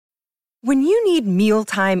When you need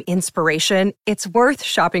mealtime inspiration, it's worth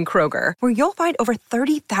shopping Kroger, where you'll find over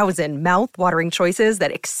 30,000 mouth-watering choices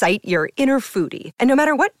that excite your inner foodie. And no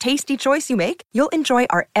matter what tasty choice you make, you'll enjoy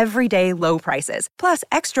our everyday low prices, plus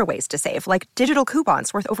extra ways to save, like digital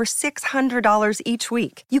coupons worth over $600 each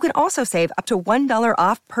week. You can also save up to $1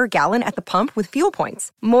 off per gallon at the pump with fuel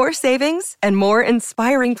points. More savings and more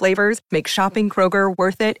inspiring flavors make shopping Kroger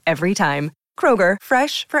worth it every time. Kroger,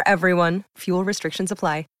 fresh for everyone. Fuel restrictions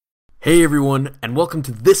apply. Hey everyone, and welcome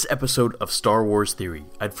to this episode of Star Wars Theory.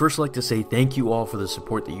 I'd first like to say thank you all for the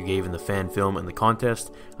support that you gave in the fan film and the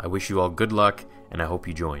contest. I wish you all good luck, and I hope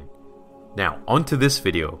you join. Now, on to this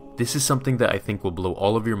video. This is something that I think will blow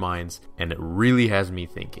all of your minds, and it really has me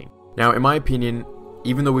thinking. Now, in my opinion,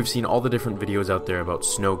 even though we've seen all the different videos out there about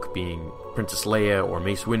Snoke being Princess Leia, or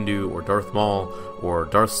Mace Windu, or Darth Maul, or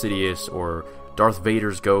Darth Sidious, or Darth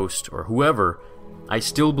Vader's ghost, or whoever, I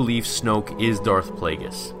still believe Snoke is Darth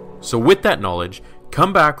Plagueis. So with that knowledge,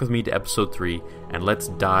 come back with me to episode 3 and let's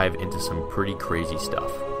dive into some pretty crazy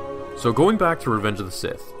stuff. So going back to Revenge of the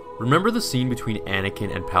Sith, remember the scene between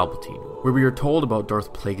Anakin and Palpatine, where we are told about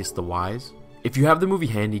Darth Plagueis the Wise? If you have the movie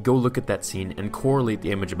handy, go look at that scene and correlate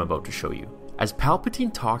the image I'm about to show you. As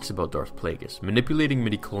Palpatine talks about Darth Plagueis manipulating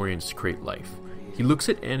midichlorians to create life, he looks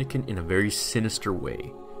at Anakin in a very sinister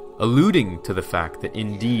way, alluding to the fact that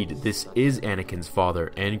indeed this is Anakin's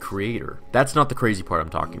father and creator. That's not the crazy part I'm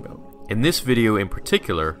talking about. In this video in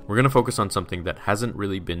particular, we're going to focus on something that hasn't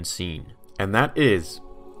really been seen. And that is,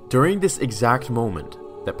 during this exact moment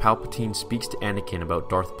that Palpatine speaks to Anakin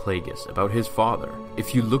about Darth Plagueis, about his father,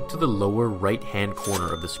 if you look to the lower right hand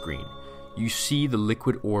corner of the screen, you see the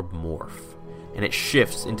liquid orb morph. And it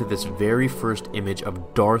shifts into this very first image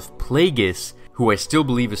of Darth Plagueis, who I still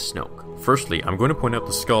believe is Snoke. Firstly, I'm going to point out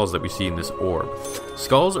the skulls that we see in this orb.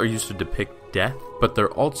 Skulls are used to depict death, but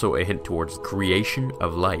they're also a hint towards creation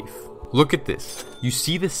of life. Look at this. You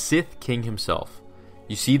see the Sith King himself.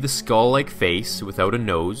 You see the skull-like face without a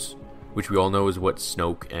nose, which we all know is what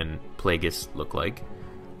Snoke and Plagueis look like.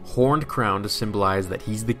 Horned crown to symbolize that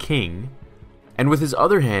he's the king. And with his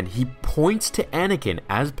other hand, he points to Anakin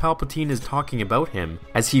as Palpatine is talking about him,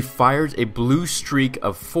 as he fires a blue streak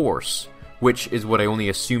of force, which is what I only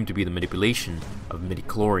assume to be the manipulation of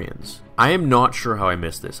midichlorians. I am not sure how I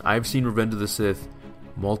missed this. I've seen Revenge of the Sith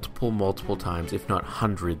multiple times, if not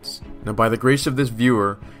hundreds. Now, by the grace of this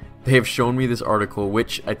viewer, they have shown me this article,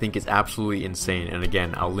 which I think is absolutely insane, and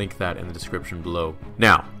again, I'll link that in the description below.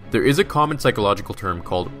 Now, there is a common psychological term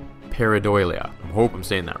called pareidolia, I hope I'm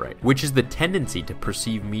saying that right, which is the tendency to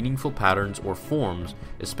perceive meaningful patterns or forms,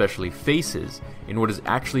 especially faces, in what is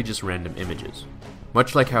actually just random images.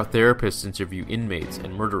 Much like how therapists interview inmates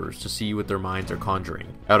and murderers to see what their minds are conjuring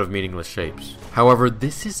out of meaningless shapes. However,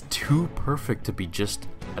 this is too perfect to be just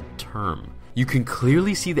a term. You can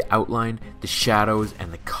clearly see the outline, the shadows,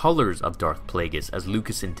 and the colors of Darth Plagueis as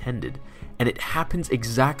Lucas intended, and it happens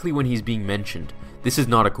exactly when he's being mentioned. This is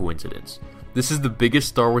not a coincidence. This is the biggest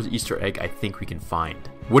Star Wars Easter egg I think we can find.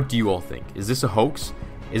 What do you all think? Is this a hoax?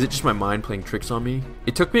 Is it just my mind playing tricks on me?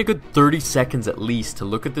 It took me a good 30 seconds at least to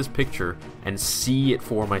look at this picture and see it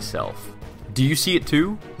for myself. Do you see it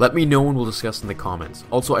too? Let me know and we'll discuss in the comments.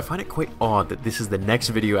 Also, I find it quite odd that this is the next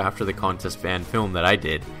video after the contest fan film that I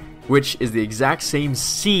did, which is the exact same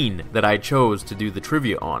scene that I chose to do the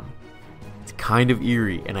trivia on. It's kind of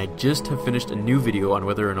eerie, and I just have finished a new video on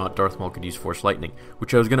whether or not Darth Maul could use Force Lightning,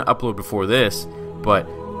 which I was going to upload before this, but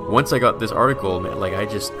once I got this article, man, I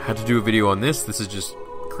just had to do a video on this. This is just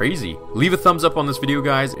crazy. Leave a thumbs up on this video,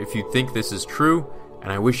 guys, if you think this is true,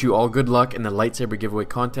 and I wish you all good luck in the lightsaber giveaway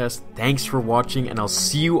contest. Thanks for watching, and I'll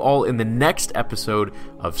see you all in the next episode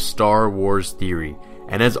of Star Wars Theory.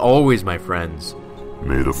 And as always, my friends,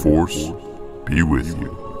 may the Force be with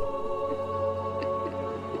you.